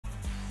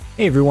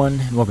Hey everyone,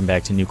 and welcome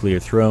back to Nuclear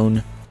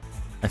Throne.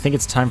 I think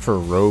it's time for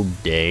Rogue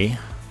Day.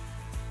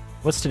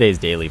 What's today's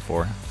daily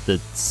for? The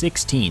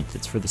 16th.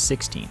 It's for the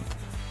 16th.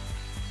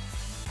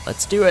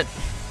 Let's do it.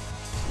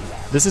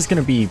 This is going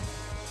to be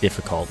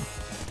difficult.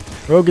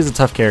 Rogue is a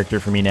tough character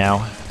for me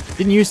now.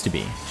 Didn't used to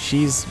be.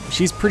 She's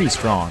pretty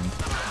strong.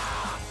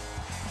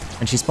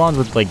 And she spawns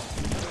with, like,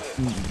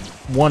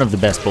 one of the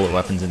best bullet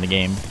weapons in the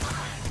game.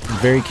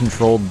 Very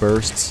controlled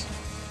bursts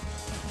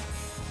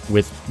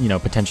with, you know,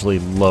 potentially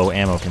low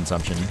ammo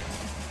consumption,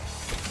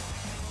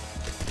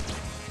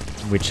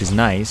 which is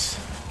nice.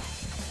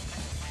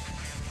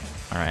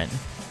 Alright.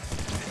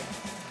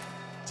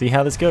 See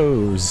how this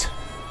goes.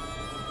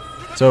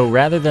 So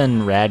rather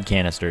than rad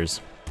canisters,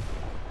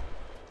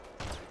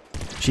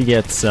 she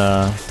gets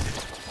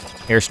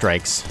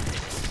airstrikes.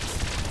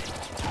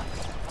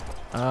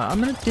 I'm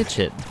gonna ditch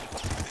it.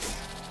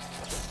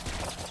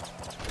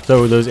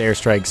 So those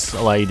airstrikes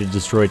allow you to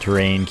destroy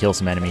terrain, kill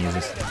some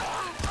enemies.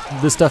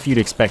 The stuff you'd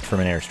expect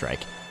from an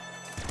airstrike.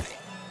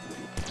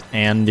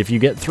 And if you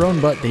get thrown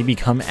butt, they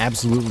become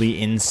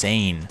absolutely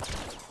insane,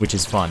 which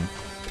is fun.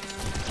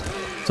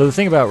 So the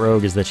thing about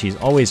Rogue is that she's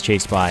always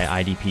chased by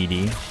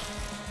IDPD.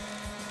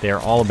 They're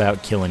all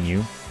about killing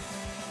you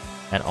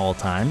at all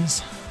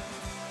times.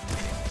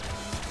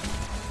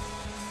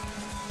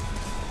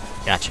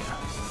 Gotcha.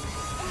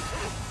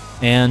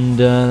 And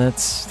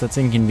that's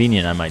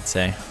inconvenient, I might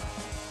say.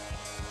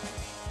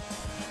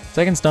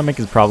 Second stomach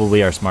is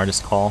probably our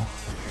smartest call.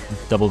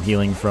 Double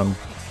healing from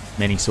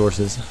many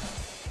sources.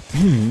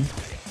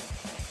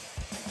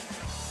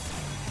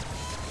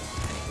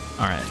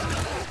 Alright.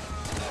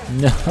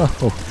 No!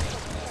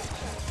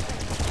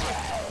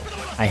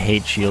 I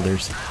hate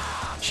shielders.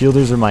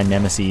 Shielders are my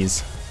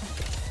nemesis.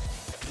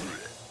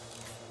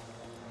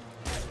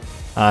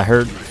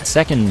 Her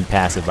second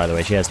passive, by the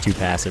way, she has two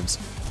passives.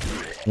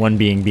 One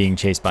being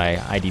chased by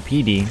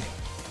IDPD.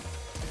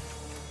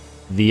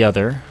 The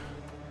other,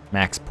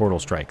 max portal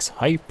strikes.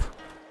 Hype.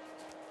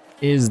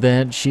 Is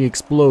that she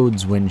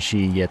explodes when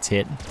she gets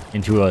hit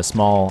into a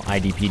small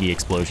IDPD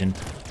explosion.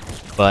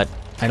 But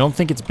I don't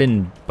think it's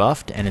been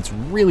buffed, and it's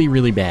really,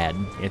 really bad.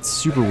 It's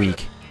super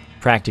weak,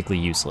 practically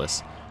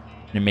useless,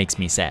 and it makes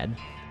me sad.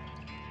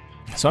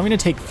 So I'm going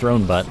to take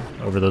Throne Butt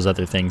over those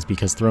other things,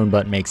 because Throne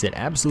Butt makes it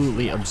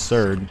absolutely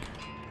absurd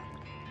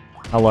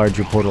how large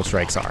your portal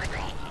strikes are.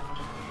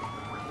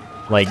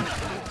 Like,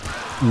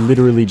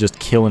 literally just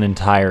kill an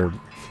entire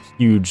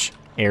huge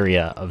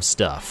area of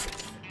stuff.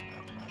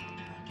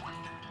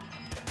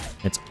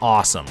 It's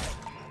awesome.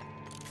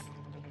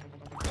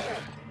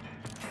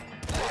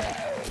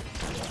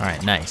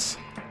 Alright, nice.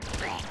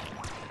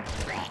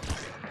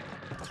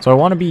 So I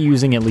want to be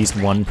using at least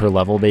one per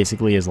level,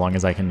 basically, as long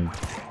as I can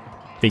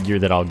figure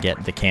that I'll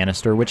get the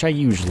canister, which I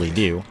usually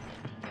do.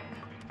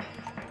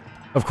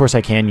 Of course,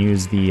 I can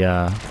use the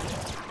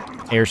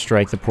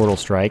airstrike, the portal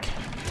strike.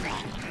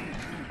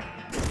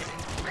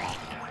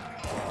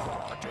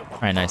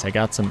 Alright, nice. I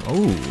got some...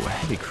 Oh,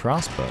 heavy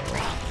crossbow.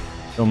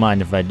 Don't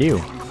mind if I do.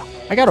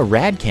 I got a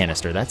rad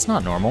canister. That's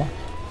not normal.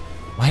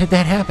 Why did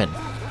that happen?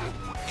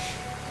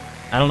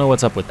 I don't know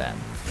what's up with that.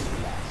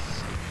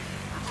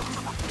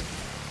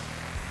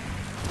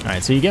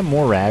 Alright, so you get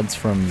more rads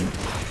from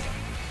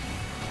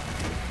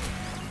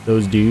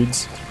those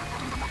dudes.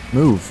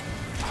 Move.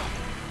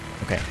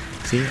 Okay,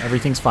 see?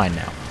 Everything's fine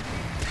now.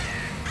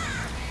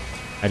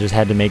 I just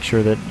had to make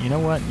sure that, you know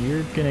what?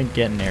 You're gonna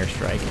get an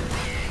airstrike.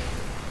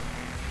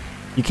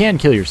 You can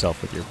kill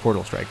yourself with your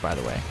portal strike, by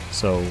the way,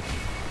 so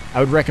I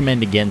would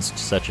recommend against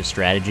such a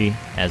strategy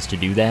as to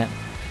do that.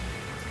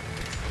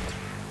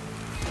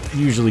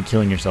 Usually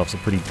killing yourself is a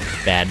pretty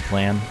bad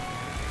plan.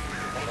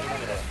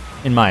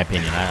 In my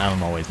opinion, I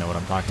don't always know what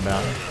I'm talking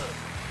about.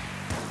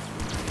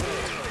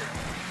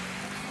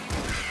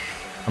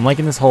 I'm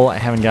liking this whole I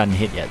haven't gotten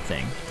hit yet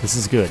thing. This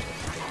is good.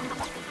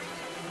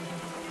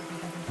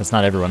 That's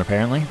not everyone,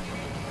 apparently.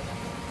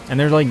 And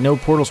there's like no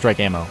portal strike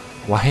ammo.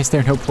 Why is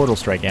there no portal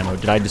strike ammo?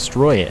 Did I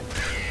destroy it?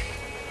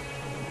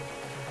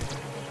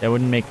 That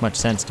wouldn't make much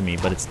sense to me,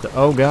 but it's the...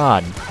 Oh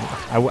god!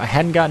 I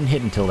hadn't gotten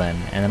hit until then,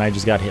 and then I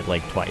just got hit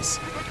like twice.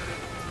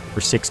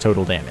 For 6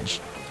 total damage.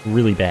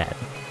 Really bad.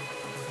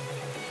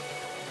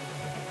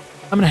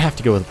 I'm gonna have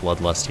to go with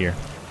Bloodlust here.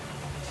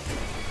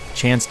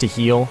 Chance to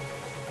heal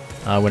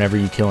whenever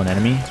you kill an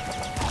enemy.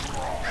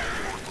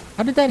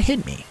 How did that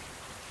hit me?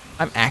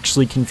 I'm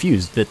actually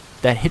confused that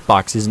that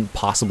hitbox isn't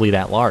possibly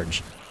that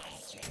large.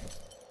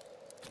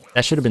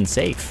 That should have been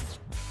safe.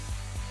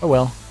 Oh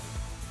well.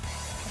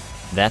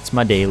 That's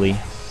my daily.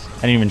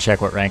 I didn't even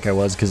check what rank I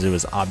was because it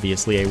was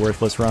obviously a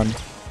worthless run.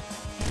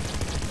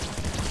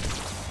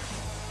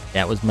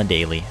 That was my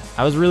daily.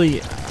 I was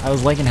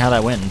liking how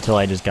that went until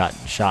I just got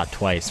shot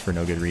twice for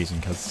no good reason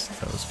because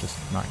that was just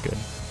not good.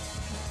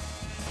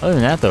 Other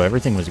than that though,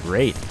 everything was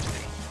great.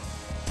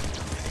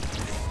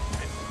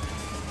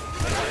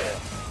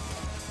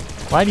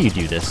 Why do you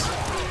do this?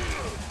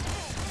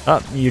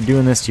 Oh, you're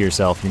doing this to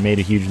yourself. You made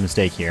a huge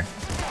mistake here.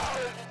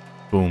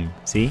 Boom.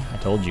 See? I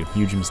told you.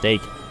 Huge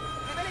mistake.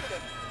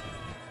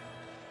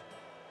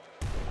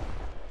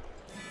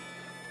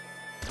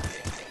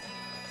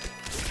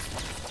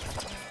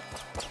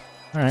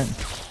 Alright.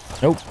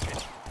 Nope.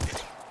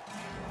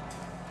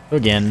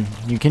 Again,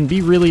 you can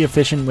be really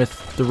efficient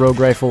with the rogue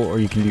rifle, or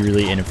you can be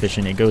really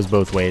inefficient. It goes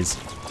both ways.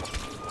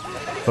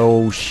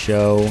 Faux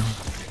show.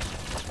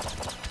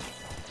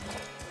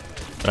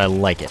 But I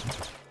like it.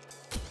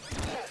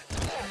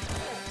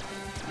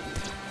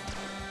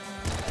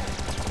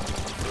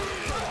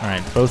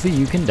 Alright, both of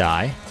you can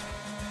die.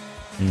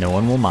 No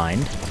one will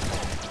mind.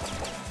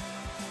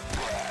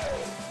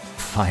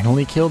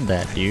 Finally killed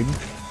that dude.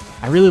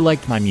 I really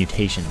liked my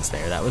mutations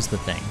there, that was the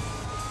thing.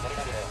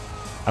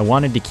 I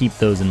wanted to keep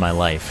those in my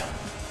life.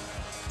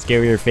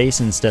 Scarier face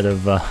instead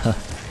of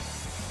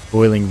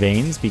boiling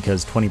veins,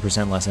 because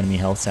 20% less enemy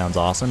health sounds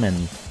awesome,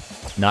 and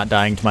not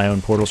dying to my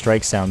own portal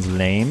strike sounds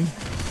lame.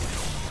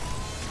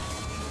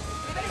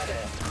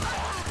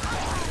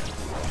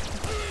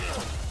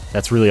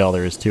 That's really all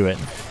there is to it.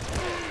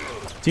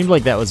 Seemed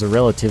like that was a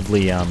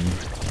relatively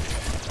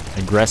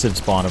aggressive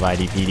spawn of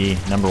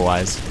IDPD,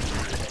 number-wise.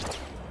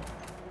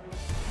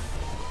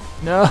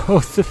 No,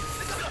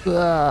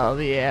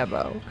 the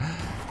ammo.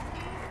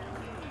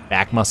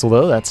 Back muscle,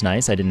 though, that's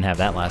nice. I didn't have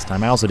that last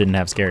time. I also didn't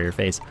have Scarier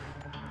Face.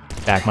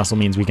 Back muscle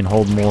means we can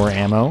hold more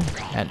ammo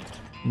at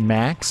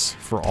max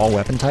for all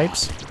weapon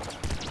types.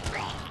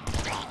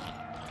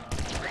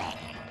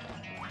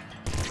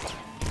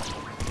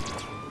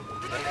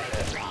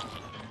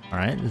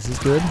 Alright, this is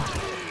good.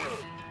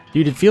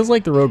 Dude, it feels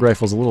like the rogue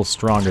rifle's a little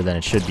stronger than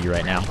it should be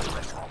right now.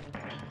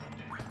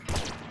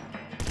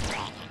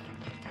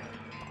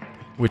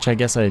 Which I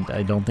guess I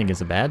don't think is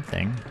a bad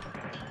thing.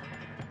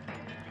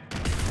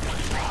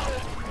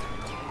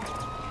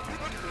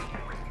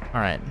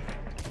 Alright.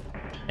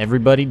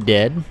 Everybody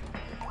dead.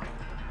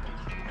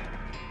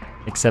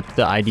 Except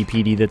the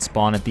IDPD that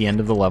spawn at the end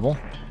of the level.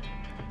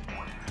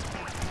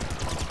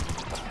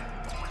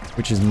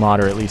 Which is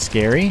moderately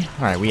scary.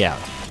 Alright, we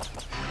out.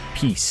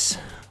 Peace.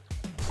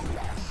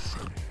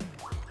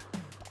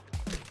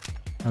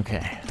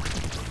 Okay.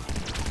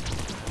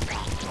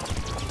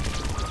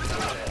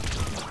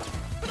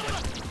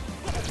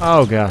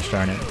 Oh gosh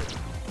darn it.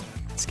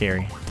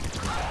 Scary.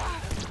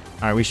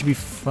 Alright, we should be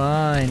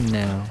fine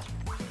now.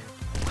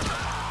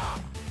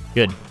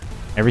 Good.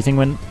 Everything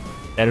went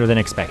better than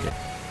expected.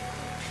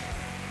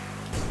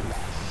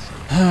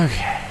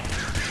 Okay.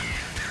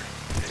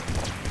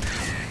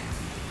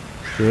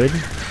 Good.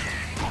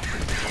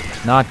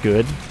 Not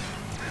good.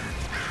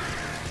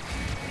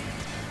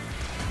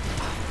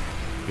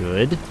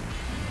 Good.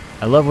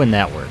 I love when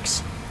that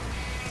works.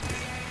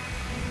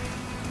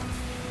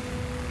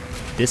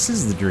 This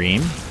is the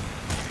dream.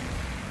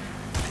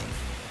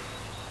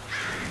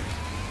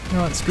 You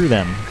know what? Screw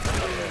them.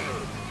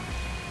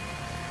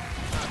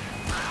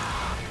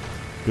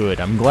 Good.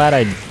 I'm glad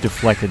I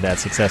deflected that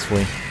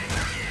successfully.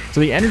 So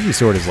the energy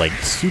sword is like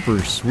super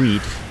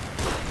sweet.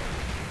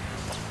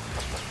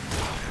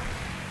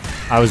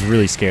 I was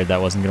really scared that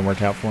wasn't going to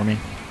work out for me.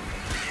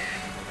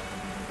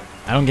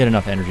 I don't get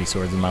enough energy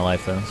swords in my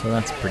life though, so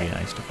that's pretty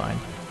nice to find.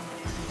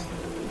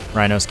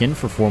 Rhino skin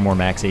for 4 more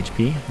max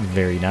HP.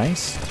 Very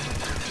nice.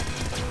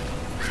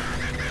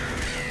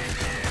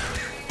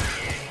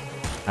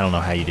 I don't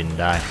know how you didn't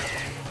die.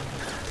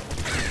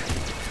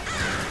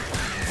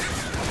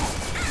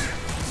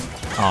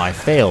 Oh, I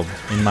failed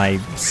in my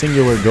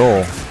singular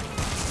goal.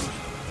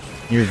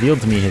 He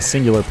revealed to me his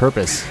singular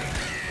purpose.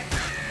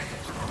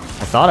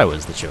 I thought I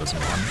was the chosen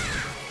one.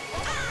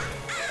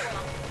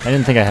 I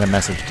didn't think I had a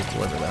message to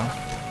deliver, though.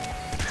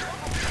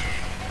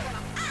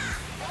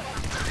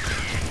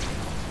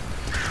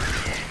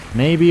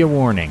 Maybe a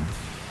warning.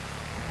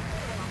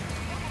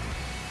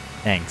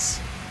 Thanks.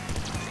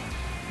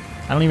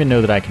 I don't even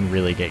know that I can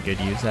really get good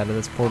use out of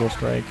this portal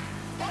strike.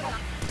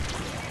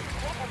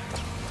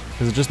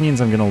 Because it just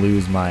means I'm going to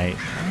lose my...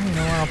 I don't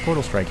know, I'll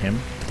portal strike him.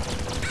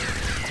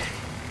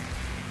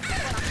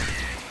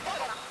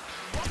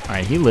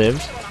 Alright, he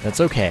lived.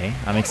 That's okay.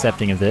 I'm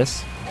accepting of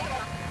this.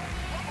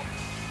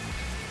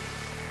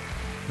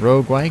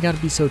 Rogue, why you gotta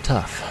be so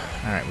tough?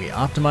 Alright, we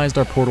optimized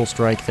our portal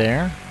strike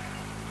there.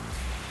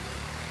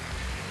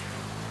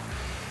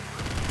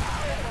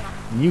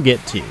 You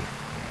get 2.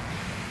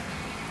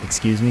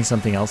 Excuse me,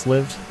 something else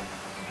lived?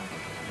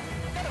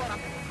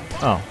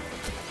 Oh.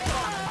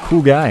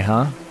 Cool guy,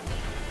 huh?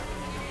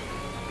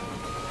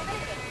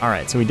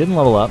 Alright, so we didn't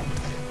level up.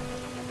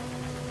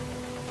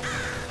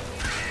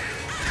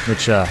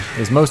 Which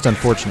is most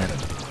unfortunate.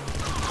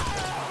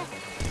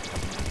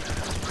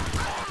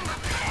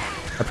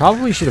 I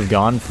probably should have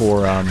gone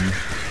for,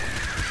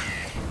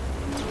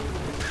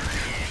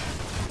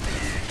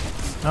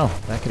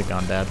 Oh, that could have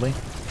gone badly.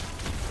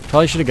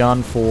 Probably should have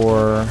gone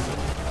for...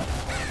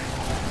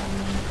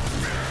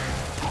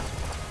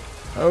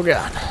 Oh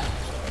god.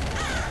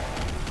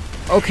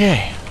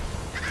 Okay.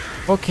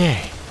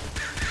 Okay.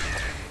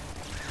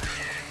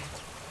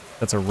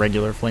 That's a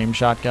regular flame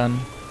shotgun.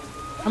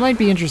 I might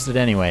be interested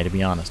anyway, to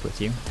be honest with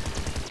you.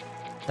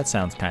 That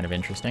sounds kind of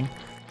interesting.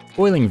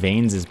 Boiling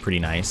Veins is pretty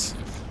nice.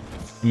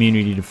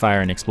 Immunity to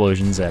fire and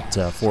explosions at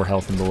 4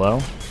 health and below.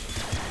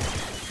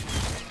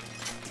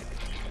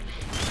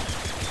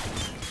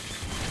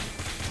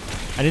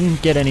 I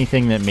didn't get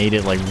anything that made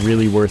it like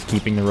really worth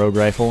keeping the rogue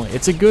rifle.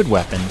 It's a good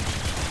weapon,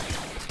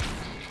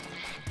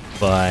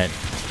 but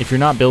if you're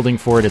not building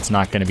for it, it's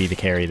not going to be the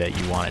carry that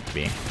you want it to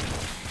be.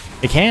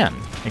 It can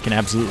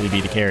absolutely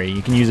be the carry.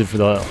 You can use it for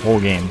the whole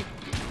game.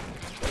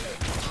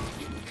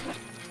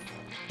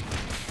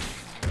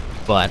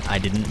 But I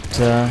didn't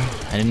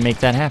make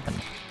that happen.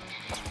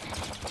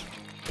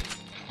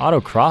 Auto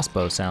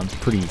crossbow sounds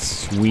pretty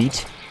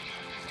sweet.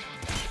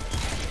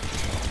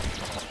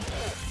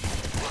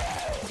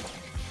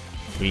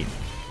 Sweet.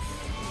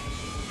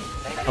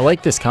 I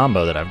like this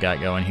combo that I've got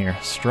going here.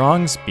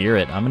 Strong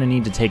Spirit. I'm gonna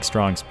need to take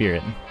Strong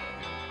Spirit.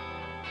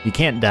 You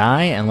can't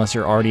die unless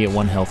you're already at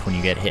 1 health when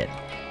you get hit.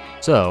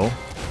 So,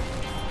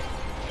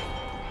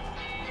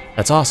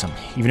 that's awesome.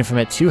 Even if I'm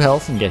at 2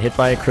 health and get hit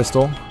by a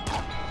crystal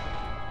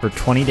for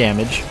 20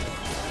 damage,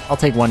 I'll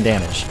take 1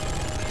 damage.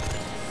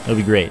 It'll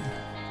be great.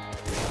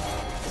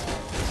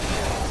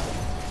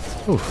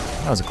 Ooh,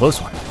 that was a close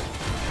one.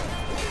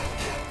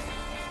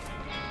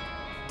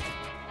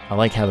 I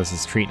like how this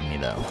is treating me,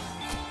 though.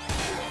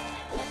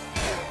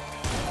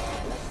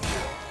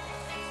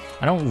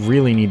 I don't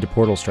really need to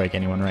Portal Strike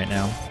anyone right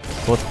now,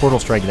 so let's Portal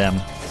Strike them.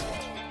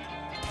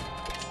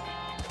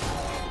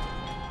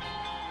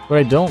 What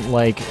I don't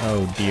like...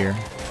 oh dear.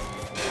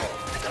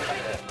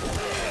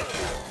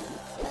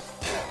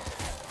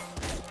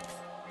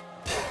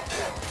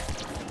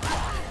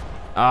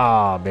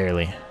 Ah,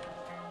 barely.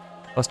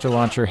 Buster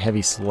Launcher,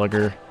 Heavy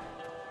Slugger.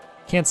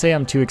 Can't say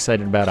I'm too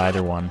excited about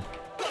either one.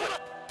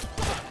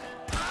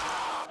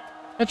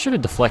 That should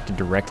have deflected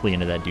directly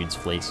into that dude's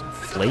face,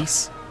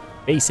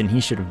 and he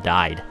should have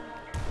died.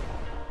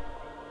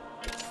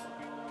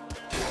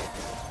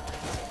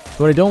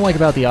 What I don't like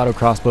about the auto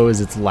crossbow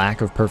is its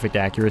lack of perfect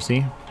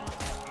accuracy.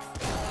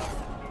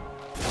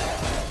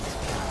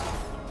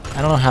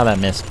 I don't know how that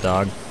missed,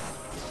 dog.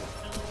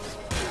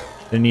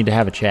 Didn't need to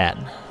have a chat.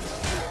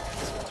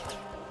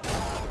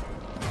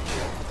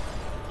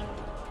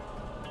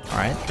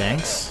 Alright,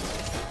 thanks.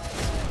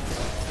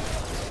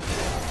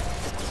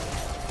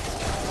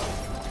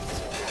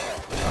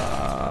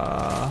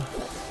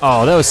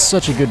 Oh, that was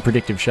such a good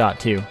predictive shot,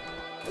 too.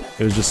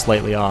 It was just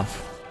slightly off.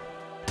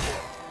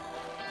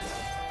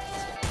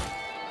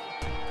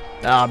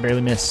 Ah,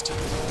 barely missed.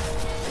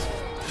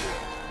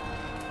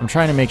 I'm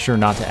trying to make sure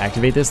not to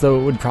activate this,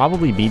 though it would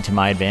probably be to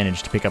my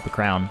advantage to pick up a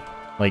crown.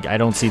 Like, I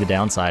don't see the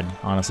downside,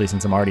 honestly,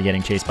 since I'm already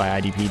getting chased by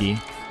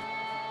IDPD.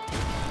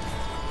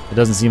 It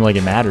doesn't seem like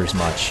it matters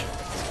much.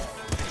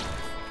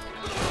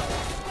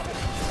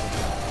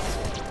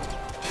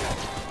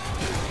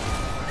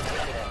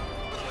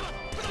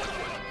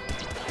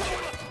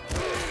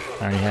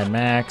 I already had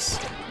Max.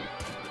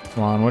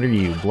 Come on, what are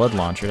you? Blood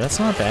Launcher. That's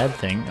not a bad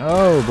thing.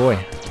 Oh, boy.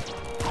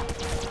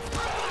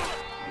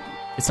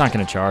 It's not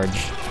going to charge.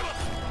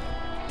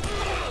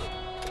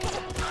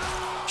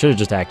 Should have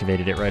just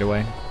activated it right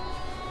away.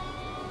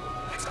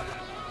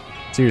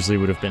 Seriously,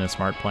 would have been a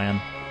smart plan.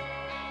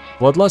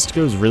 Bloodlust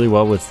goes really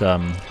well with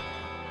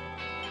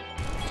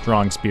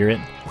Strong Spirit,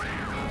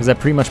 because that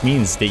pretty much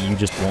means that you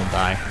just won't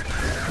die.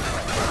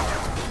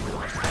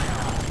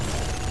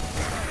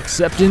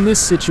 Except in this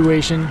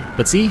situation.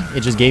 But see, it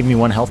just gave me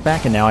 1 health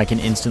back, and now I can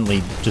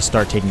instantly just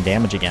start taking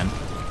damage again.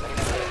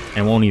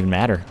 And it won't even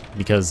matter,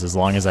 because as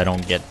long as I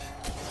don't get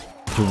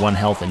to 1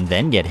 health and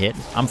then get hit,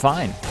 I'm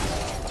fine.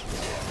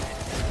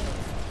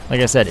 Like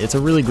I said, it's a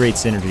really great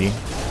synergy.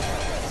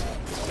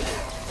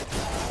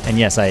 And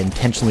yes, I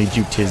intentionally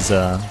juked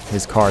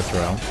his car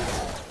throw.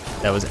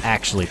 That was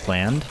actually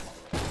planned.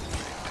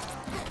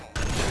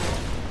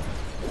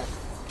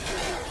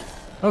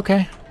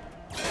 Okay.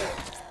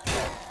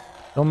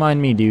 Don't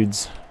mind me,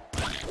 dudes.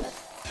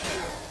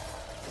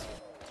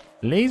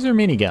 Laser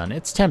minigun.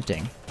 It's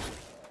tempting.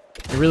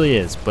 It really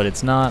is, but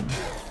it's not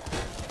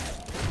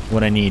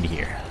what I need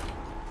here.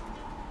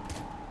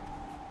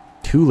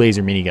 2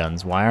 laser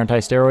miniguns. Why aren't I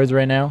steroids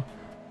right now?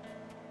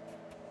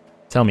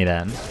 Tell me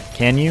that.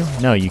 Can you?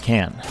 No, you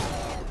can't.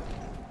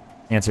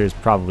 Answer is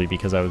probably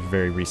because I was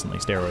very recently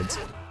steroids.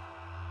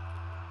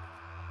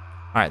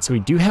 Alright, so we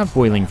do have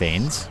Boiling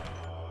Veins.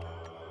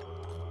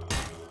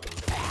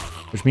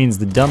 Which means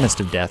the dumbest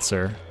of deaths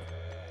are,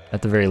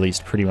 at the very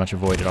least, pretty much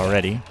avoided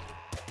already.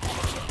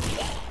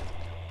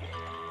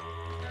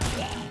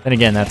 Then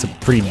again, that's a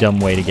pretty dumb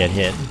way to get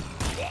hit.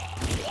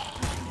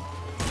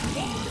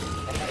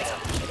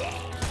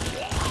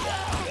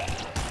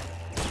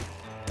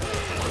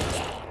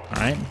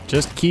 Alright,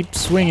 just keep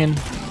swinging.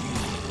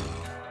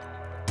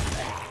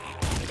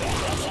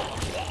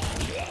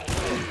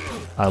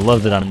 I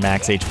love that I'm at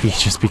max HP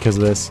just because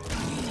of this.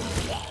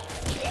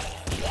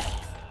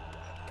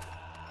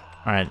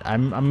 Alright,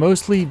 I'm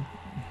mostly...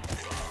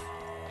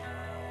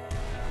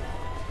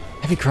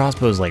 Heavy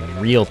crossbow is like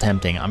real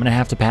tempting. I'm gonna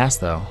have to pass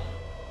though.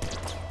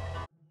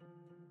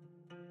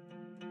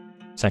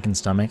 Second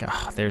stomach.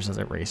 Oh, there's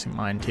a racing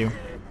mine too.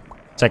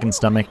 Second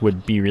stomach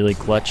would be really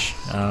clutch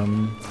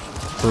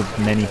for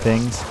many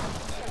things.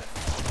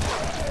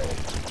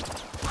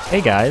 Hey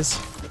guys.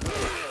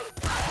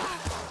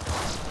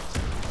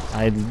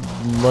 I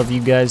love you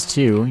guys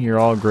too. You're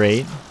all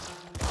great.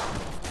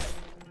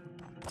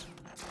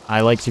 I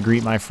like to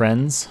greet my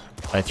friends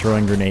by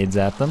throwing grenades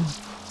at them.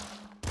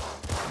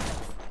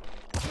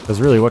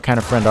 Because really, what kind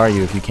of friend are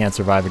you if you can't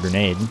survive a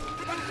grenade?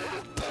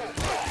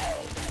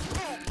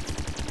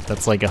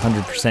 That's like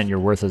 100% your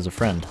worth as a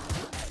friend.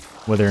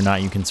 Whether or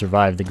not you can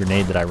survive the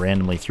grenade that I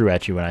randomly threw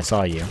at you when I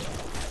saw you.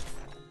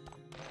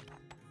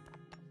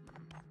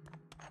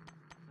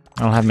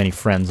 I don't have many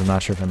friends, I'm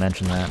not sure if I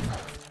mentioned that.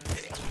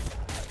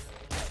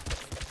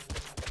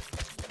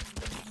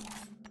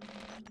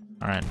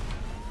 Alright.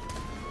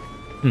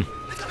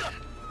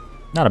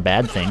 Not a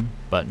bad thing,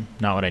 but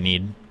not what I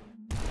need.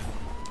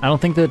 I don't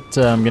think that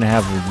I'm gonna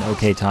have an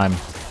okay time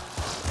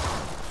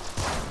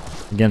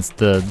against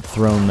the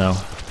throne, though.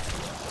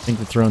 I think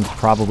the throne's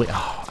probably...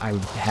 Oh, I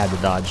had to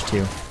dodge,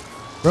 too.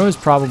 Throne is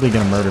probably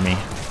gonna murder me. It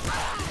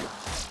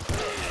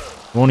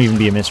won't even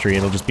be a mystery,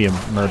 it'll just be a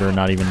murder,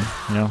 not even,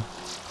 you know?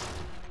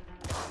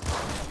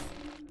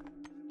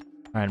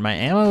 Alright, my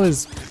ammo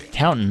is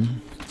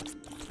counting.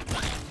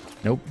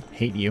 Nope,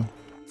 hate you.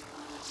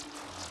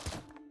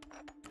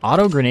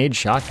 Auto grenade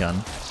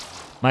shotgun.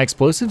 My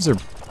explosives are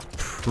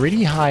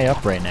pretty high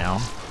up right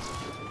now.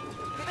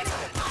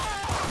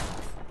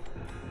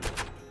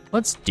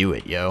 Let's do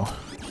it, yo.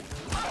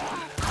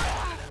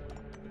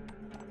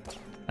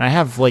 I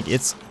have, like,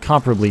 it's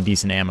comparably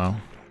decent ammo.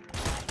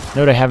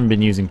 Note I haven't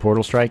been using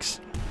portal strikes.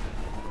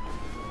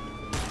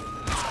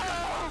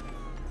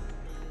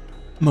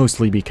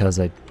 Mostly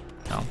because I...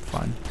 Oh,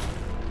 fine.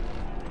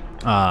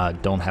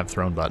 Don't have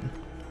thrown button.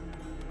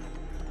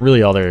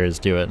 Really all there is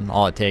to it,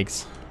 all it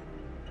takes.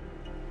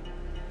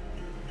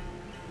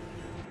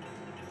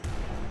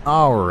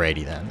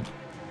 Alrighty then.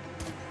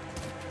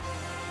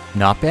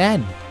 Not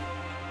bad.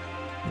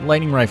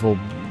 Lightning rifle,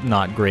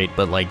 not great,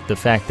 but like the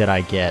fact that I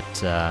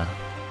get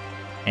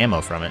ammo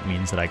from it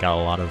means that I got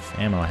a lot of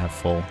ammo. I have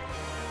full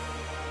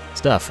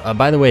stuff.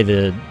 By the way,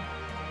 the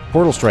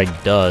portal strike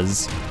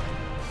does,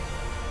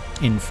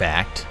 in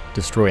fact,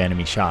 destroy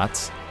enemy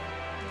shots,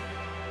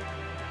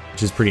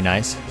 which is pretty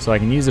nice. So I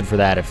can use it for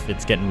that if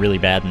it's getting really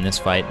bad in this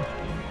fight.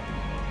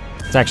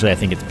 It's actually, I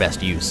think, its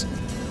best use.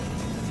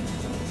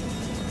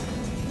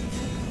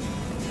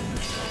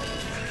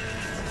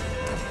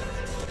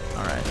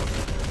 Alright.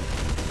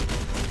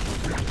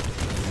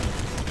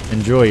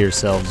 Enjoy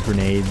yourselves,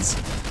 grenades.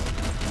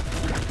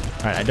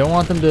 Alright, I don't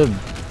want them to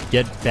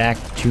get back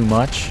too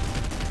much,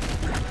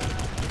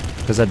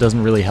 because that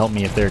doesn't really help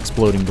me if they're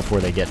exploding before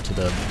they get to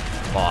the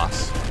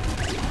boss.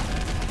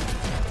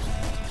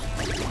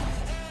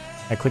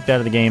 I clicked out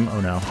of the game. Oh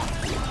no.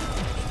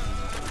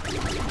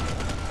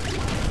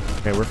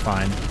 Okay, we're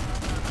fine.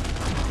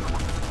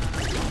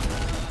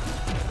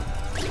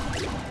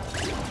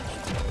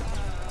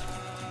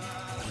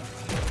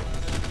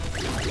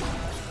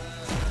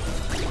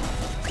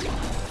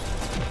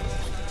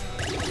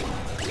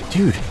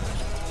 Dude.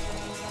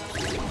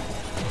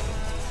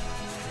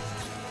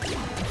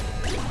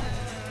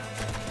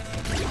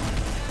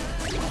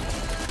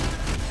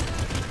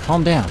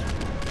 Calm down.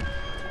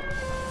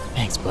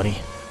 Thanks, buddy.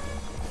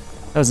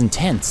 That was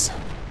intense.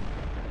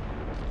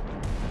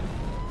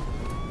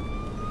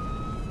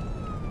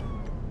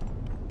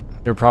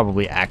 They're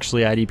probably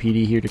actually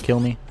IDPD here to kill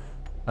me,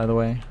 by the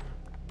way.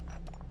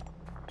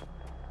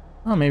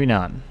 Oh, maybe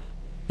not.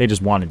 They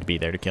just wanted to be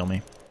there to kill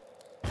me.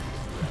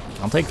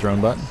 I'll take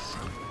throne button.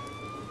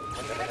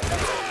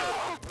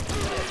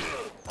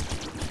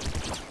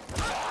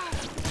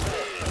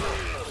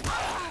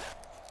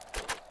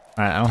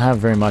 Alright, I don't have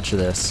very much of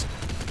this.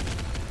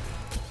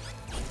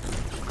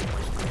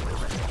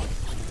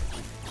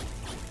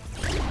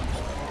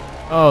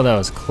 Oh, that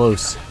was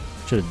close.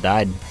 Should have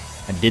died.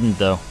 I didn't,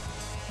 though.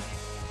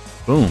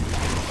 Boom.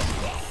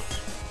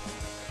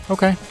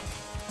 Okay.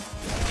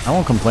 I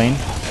won't complain.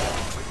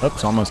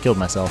 Oops, almost killed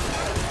myself.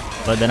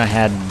 But then I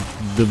had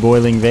the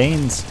boiling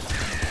veins.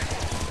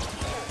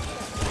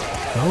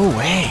 Go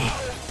away.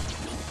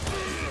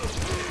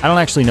 I don't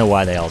actually know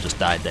why they all just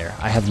died there.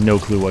 I have no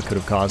clue what could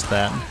have caused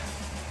that.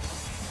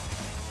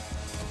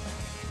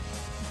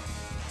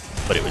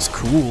 But it was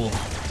cool.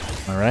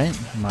 Alright,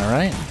 am I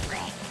right?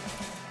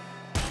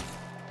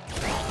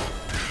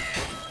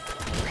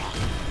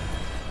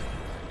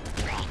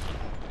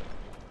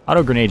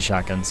 Auto grenade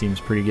shotgun seems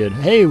pretty good.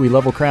 Hey, we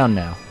level crown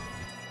now.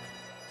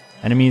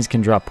 Enemies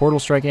can drop portal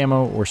strike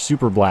ammo or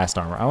super blast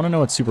armor. I want to know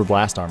what super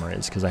blast armor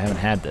is because I haven't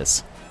had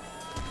this.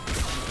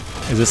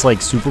 Is this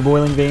like super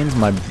boiling veins?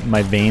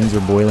 My veins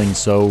are boiling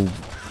so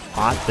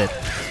hot that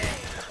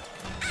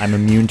I'm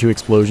immune to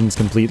explosions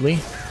completely?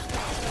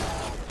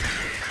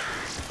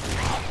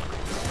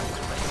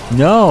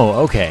 No,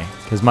 okay.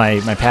 Because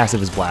my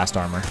passive is blast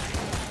armor,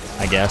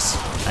 I guess.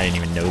 I didn't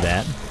even know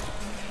that.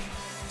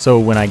 So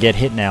when I get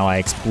hit now, I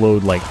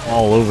explode like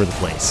all over the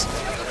place.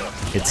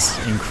 It's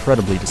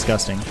incredibly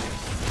disgusting.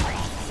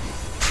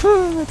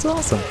 That's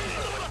awesome.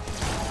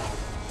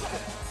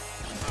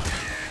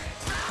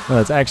 No,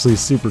 that's actually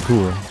super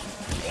cool.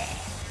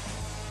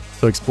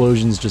 So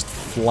explosions just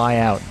fly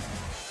out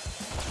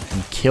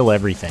and kill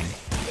everything.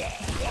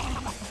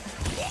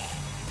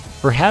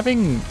 For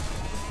having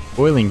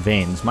Boiling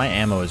Veins. My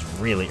ammo is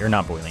really... Or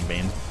not Boiling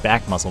Veins.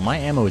 Back Muscle. My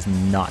ammo is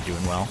not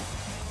doing well.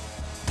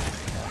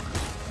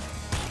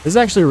 This is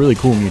actually a really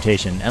cool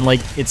mutation. And, like,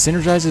 it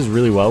synergizes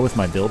really well with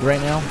my build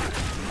right now.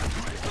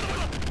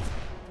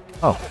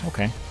 Oh,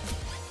 okay.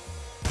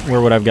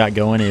 Where what I've got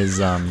going is,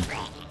 the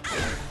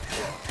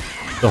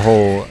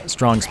whole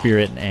Strong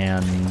Spirit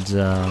and,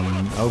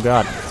 oh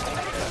god.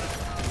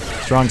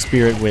 Strong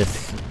Spirit with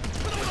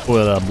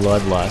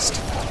Bloodlust.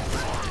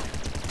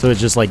 So it's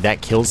just like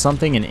that kills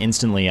something and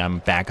instantly I'm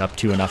back up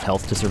to enough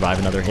health to survive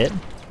another hit.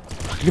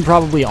 You can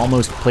probably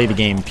almost play the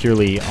game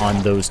purely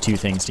on those two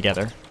things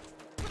together.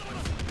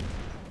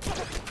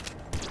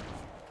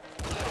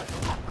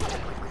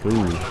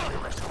 Ooh,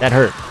 that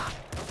hurt.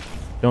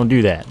 Don't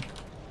do that.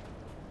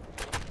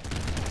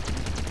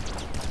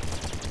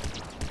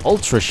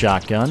 Ultra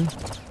Shotgun.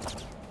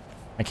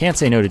 I can't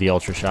say no to the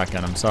Ultra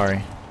Shotgun, I'm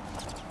sorry.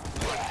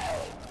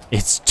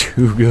 It's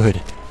too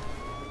good.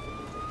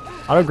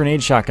 Auto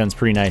Grenade Shotgun's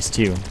pretty nice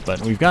too,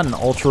 but we've got an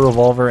Ultra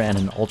Revolver and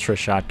an Ultra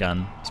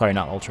Shotgun. Sorry,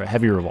 not Ultra,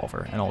 Heavy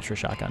Revolver and Ultra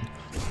Shotgun.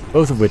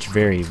 Both of which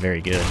very,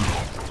 very good.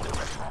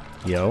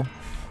 Yo.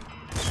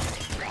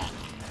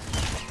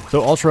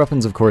 So Ultra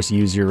Weapons, of course,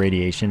 use your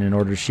radiation in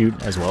order to shoot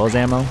as well as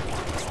ammo.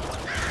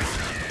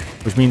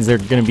 Which means they're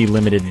going to be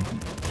limited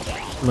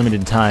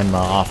time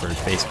offers,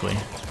 basically.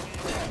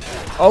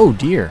 Oh,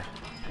 dear.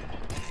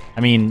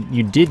 I mean,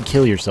 you did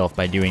kill yourself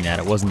by doing that.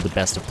 It wasn't the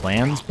best of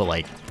plans, but,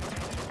 like,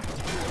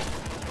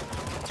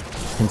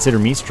 consider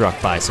me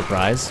struck by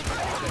surprise.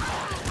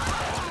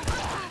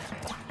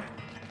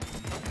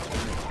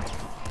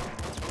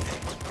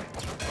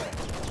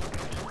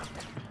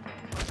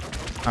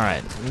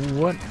 Alright,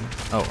 what?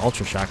 Oh,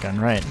 Ultra Shotgun,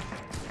 right.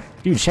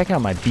 Dude, check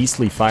out my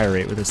beastly fire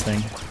rate with this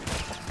thing.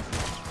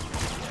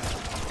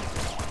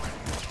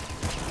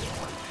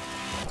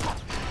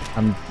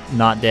 I'm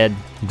not dead.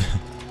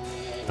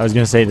 I was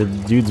gonna say the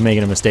dude's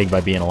making a mistake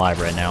by being alive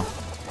right now.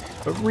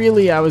 But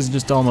really, I was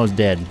just almost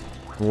dead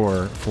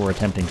for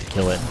attempting to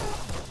kill it.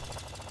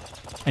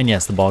 And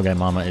yes, the ball guy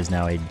mama is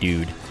now a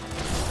dude.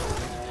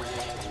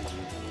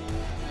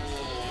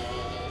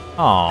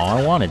 Aw,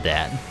 I wanted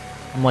that.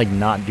 I'm like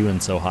not doing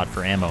so hot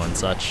for ammo and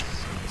such.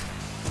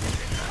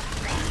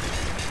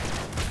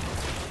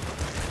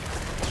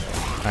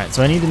 Alright,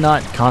 so I need to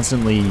not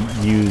constantly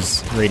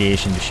use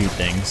radiation to shoot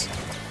things.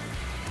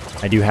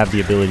 I do have the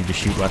ability to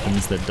shoot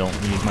weapons that don't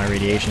use my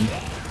radiation.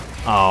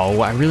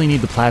 Oh, I really need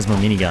the plasma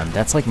minigun.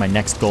 That's like my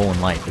next goal in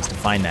life, is to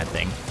find that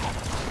thing.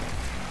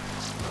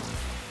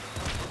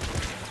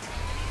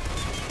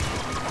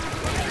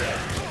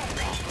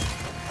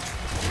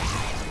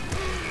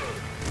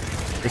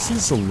 This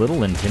is a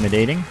little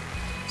intimidating.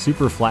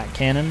 Super flat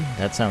cannon,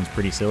 that sounds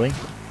pretty silly.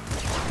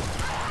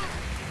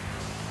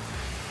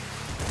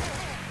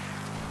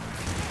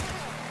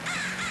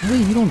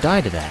 Really, you don't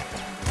die to that.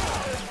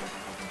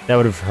 That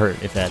would have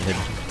hurt if that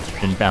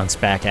had been bounced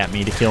back at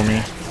me to kill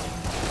me.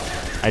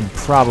 I'd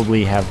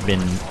probably have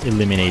been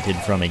eliminated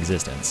from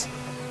existence.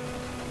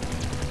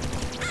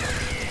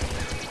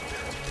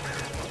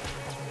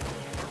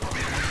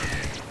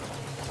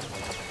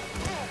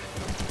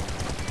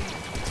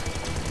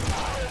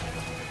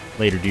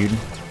 Later, dude.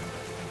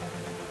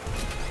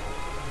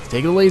 Let's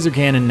take a laser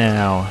cannon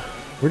now.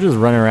 We're just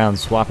running around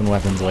swapping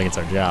weapons like it's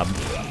our job.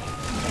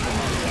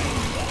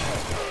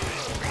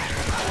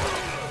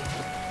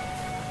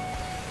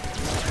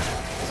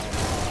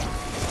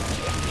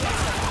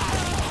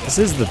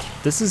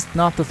 This is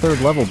not the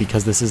third level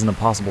because this isn't a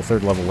possible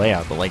third level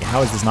layout, but like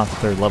how is this not the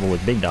third level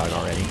with Big Dog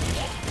already?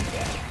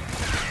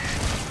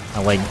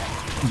 Like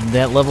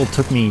that level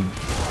took me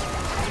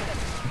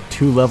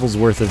 2 levels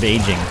worth of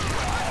aging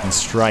and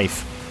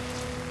strife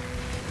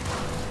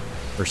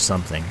or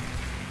something.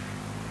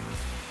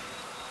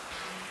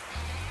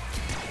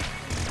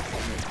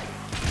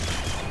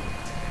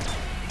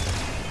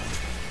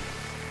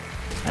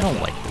 I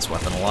don't like this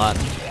weapon a lot.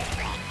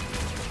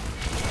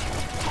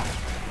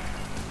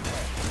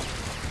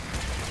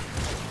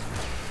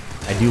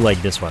 I do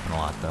like this weapon a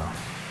lot, though.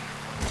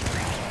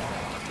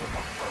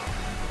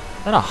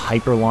 Is that a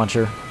hyper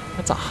launcher?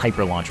 That's a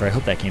hyper launcher. I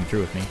hope that came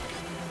through with me.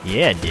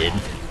 Yeah, it did.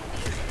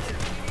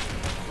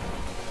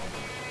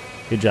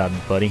 Good job,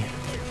 buddy.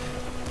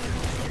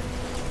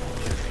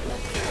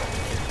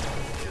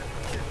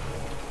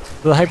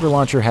 The hyper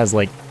launcher has,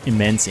 like,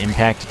 immense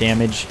impact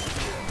damage.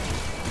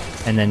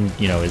 And then,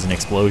 you know, is an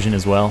explosion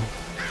as well.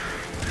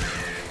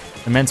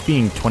 Immense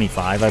being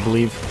 25, I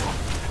believe.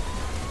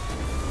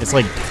 It's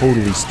like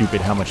totally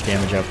stupid how much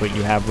damage output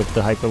you have with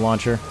the hyper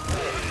launcher.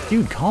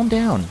 Dude, calm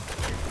down.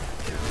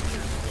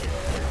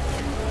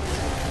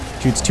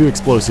 Shoots 2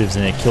 explosives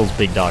and it kills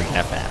Big Dog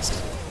that fast.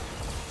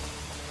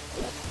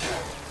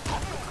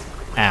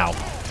 Ow.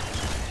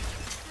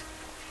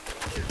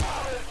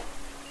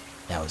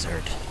 That was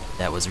hurt.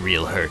 That was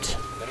real hurt.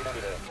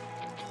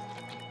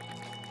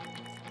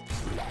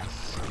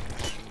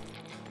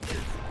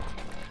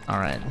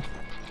 Alright.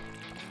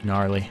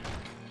 Gnarly.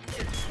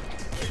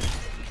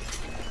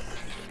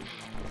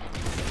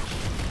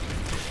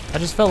 I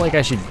just felt like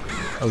I should...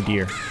 Oh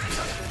dear.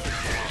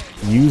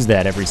 use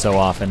that every so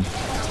often.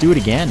 Let's do it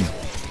again.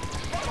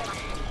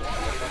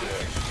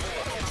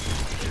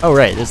 Oh,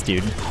 right, this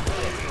dude.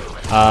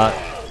 Oh,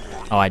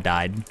 I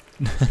died.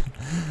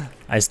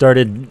 I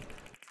started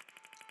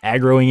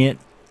aggroing it,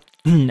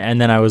 and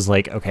then I was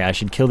like, okay, I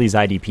should kill these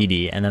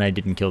IDPD, and then I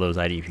didn't kill those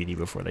IDPD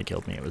before they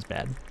killed me. It was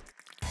bad.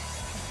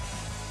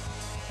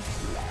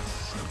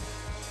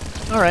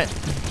 Alright.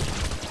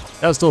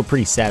 That was still a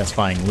pretty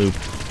satisfying loop,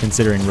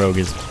 considering Rogue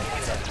is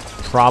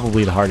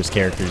probably the hardest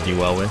character to do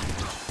well with.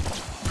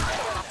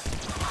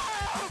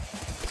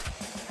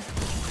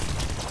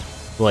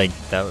 Like,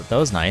 that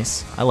was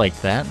nice. I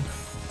liked that.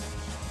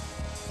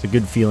 It's a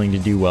good feeling to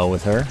do well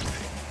with her,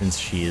 since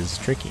she is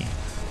tricky.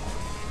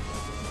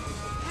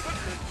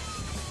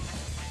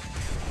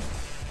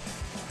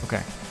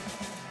 Okay.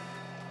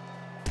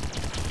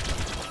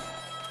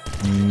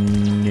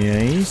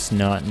 Nice,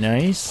 not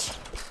nice.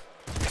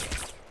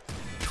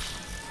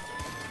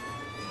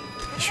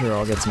 Sure,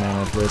 I'll get some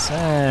ammo for this.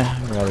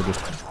 I'd rather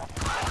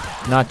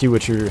just not do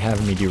what you're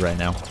having me do right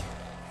now.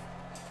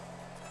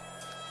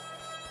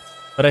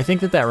 But I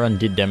think that run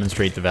did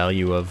demonstrate the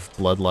value of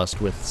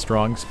Bloodlust with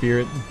Strong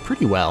Spirit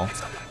pretty well,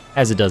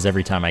 as it does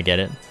every time I get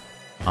it.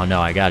 Oh no,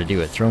 I gotta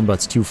do it. Throne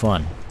Butt's too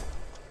fun.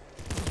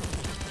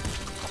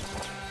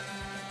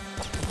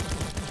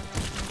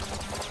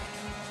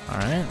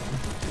 Alright.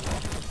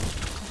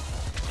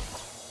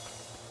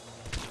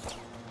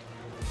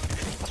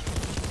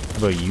 How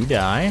about you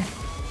die?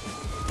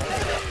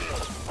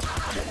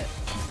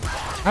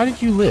 How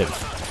did you live?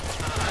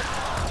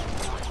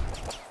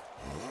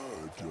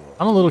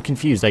 I'm a little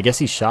confused. I guess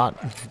he shot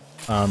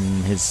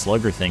his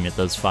slugger thing that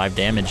does 5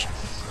 damage.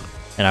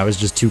 And I was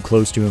just too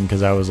close to him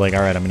because I was like,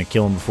 alright, I'm going to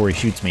kill him before he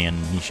shoots me. And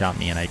he shot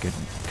me and I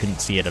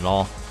couldn't see it at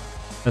all.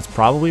 That's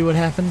probably what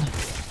happened.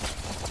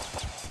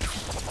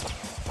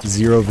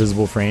 0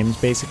 visible frames,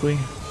 basically.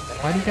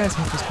 Why do you guys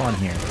have to spawn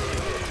here?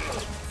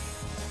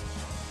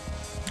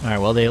 Alright,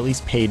 well, they at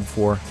least paid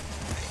for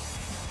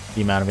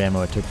the amount of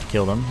ammo it took to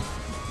kill them.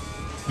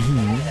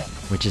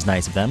 Which is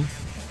nice of them.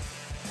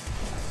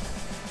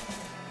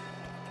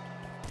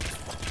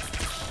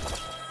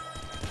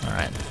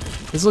 Alright.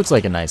 This looks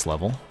like a nice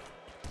level.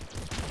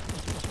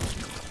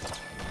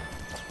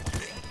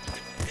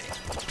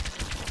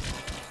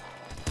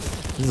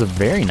 This is a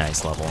very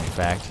nice level, in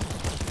fact.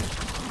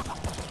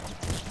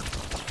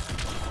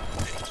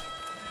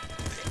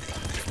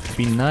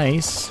 Be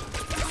nice.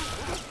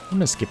 I'm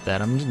gonna skip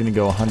that. I'm just gonna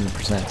go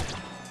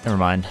 100%. Never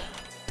mind.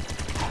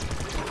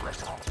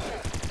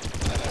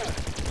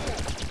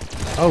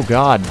 Oh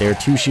god, there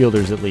are 2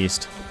 shielders at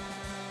least.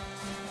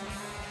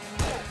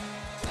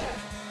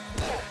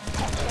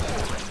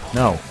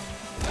 No.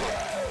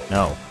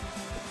 No.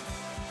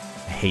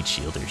 I hate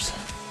shielders.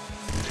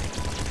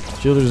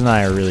 Shielders and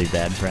I are really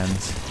bad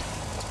friends.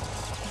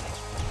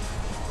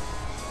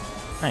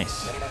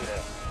 Nice.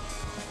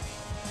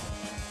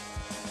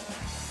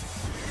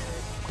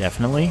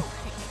 Definitely.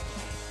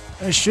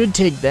 I should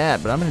take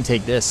that, but I'm going to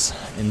take this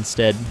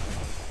instead.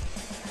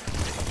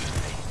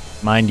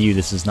 Mind you,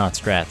 this is not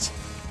strats.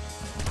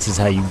 This is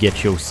how you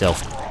get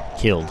yourself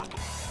killed.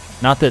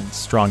 Not that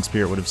Strong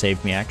Spirit would have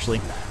saved me,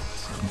 actually.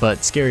 But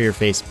Scarier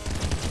Face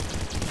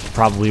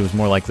probably was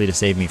more likely to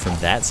save me from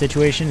that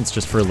situation. It's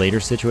just for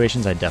later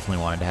situations, I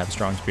definitely wanted to have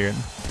Strong Spirit.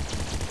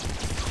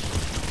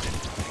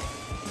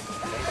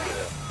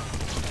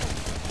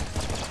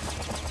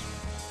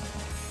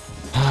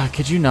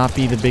 Could you not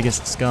be the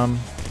biggest scum?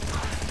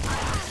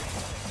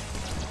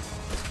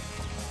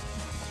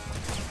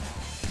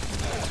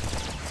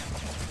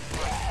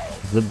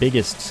 The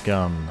biggest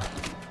scum.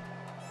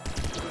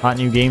 Hot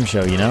new game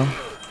show, you know?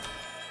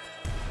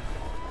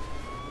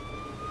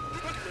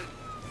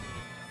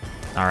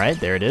 Alright,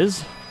 there it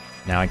is.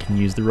 Now I can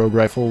use the rogue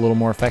rifle a little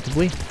more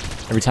effectively.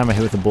 Every time I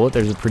hit with a bullet,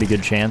 there's a pretty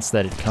good chance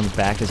that it comes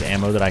back as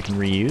ammo that I can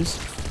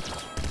reuse.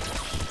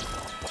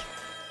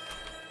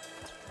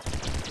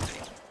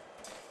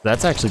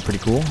 That's actually pretty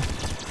cool.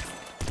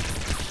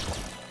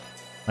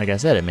 Like I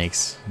said, it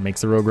makes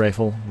the rogue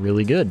rifle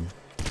really good.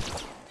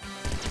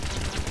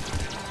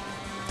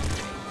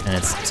 And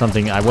it's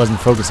something I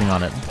wasn't focusing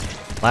on it.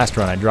 Last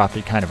run I dropped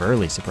it kind of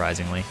early,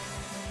 surprisingly.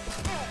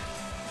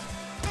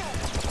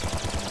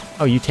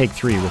 Oh, you take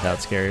 3 without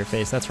Scarier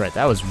Face. That's right,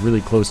 that was really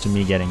close to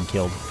me getting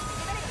killed.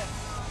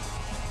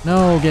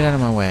 No, get out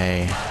of my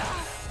way.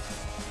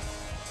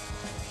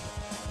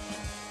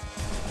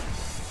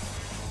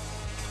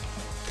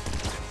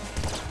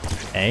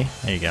 Hey,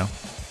 there you go.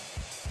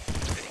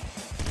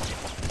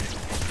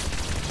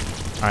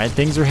 Alright,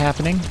 things are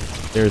happening.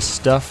 There's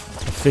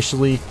stuff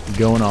officially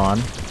going on.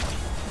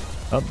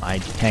 Oh, I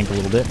tank a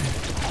little bit.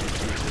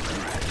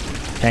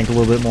 Tank a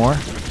little bit more.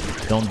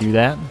 Don't do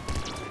that.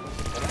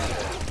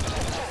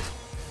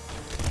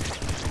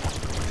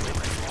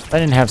 If I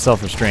didn't have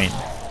self-restraint,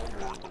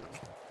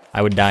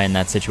 I would die in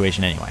that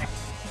situation anyway.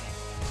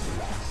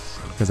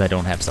 Because I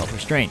don't have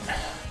self-restraint.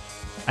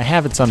 I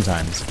have it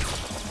sometimes.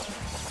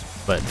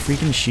 But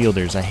freaking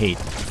shielders, I hate.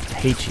 I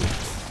hate you.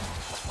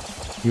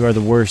 You are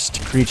the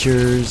worst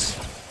creatures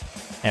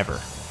ever.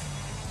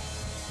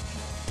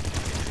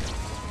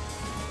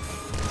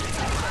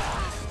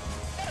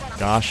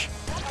 Gosh.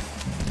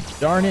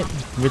 Darn it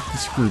with the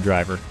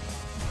screwdriver.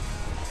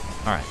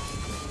 Alright.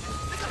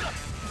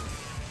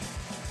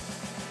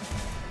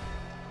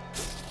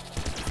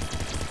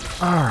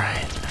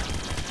 Alright.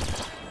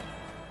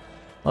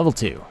 Level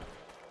 2.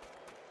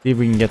 See if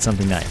we can get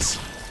something nice.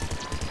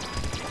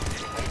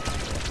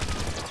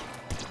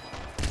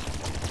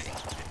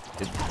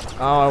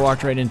 Oh, I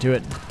walked right into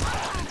it.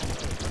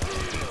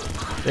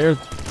 There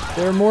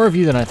are more of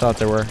you than I thought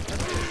there were.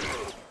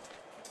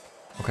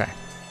 Okay.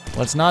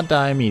 Let's not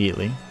die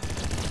immediately.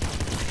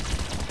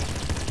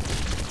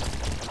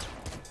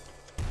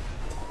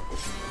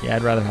 Yeah,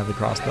 I'd rather have the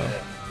crossbow.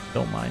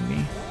 Don't mind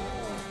me.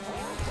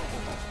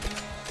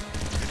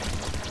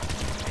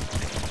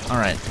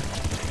 Alright.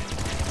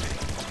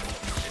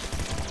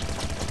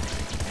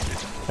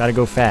 Gotta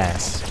go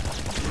fast.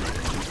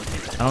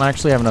 I don't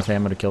actually have enough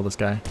ammo to kill this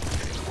guy.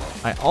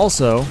 I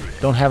also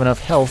don't have enough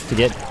health to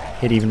get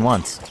hit even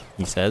once,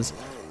 he says.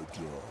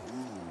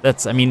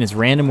 I mean, it's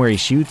random where he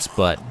shoots,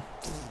 but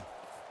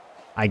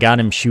I got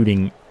him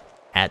shooting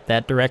at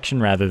that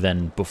direction rather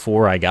than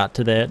before I got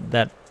to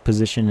that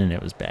position, and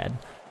it was bad.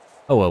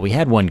 Oh well, we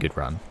had one good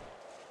run.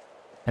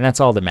 And that's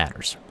all that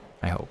matters,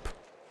 I hope.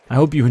 I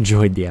hope you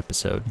enjoyed the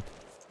episode.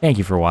 Thank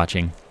you for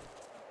watching,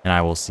 and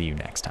I will see you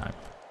next time.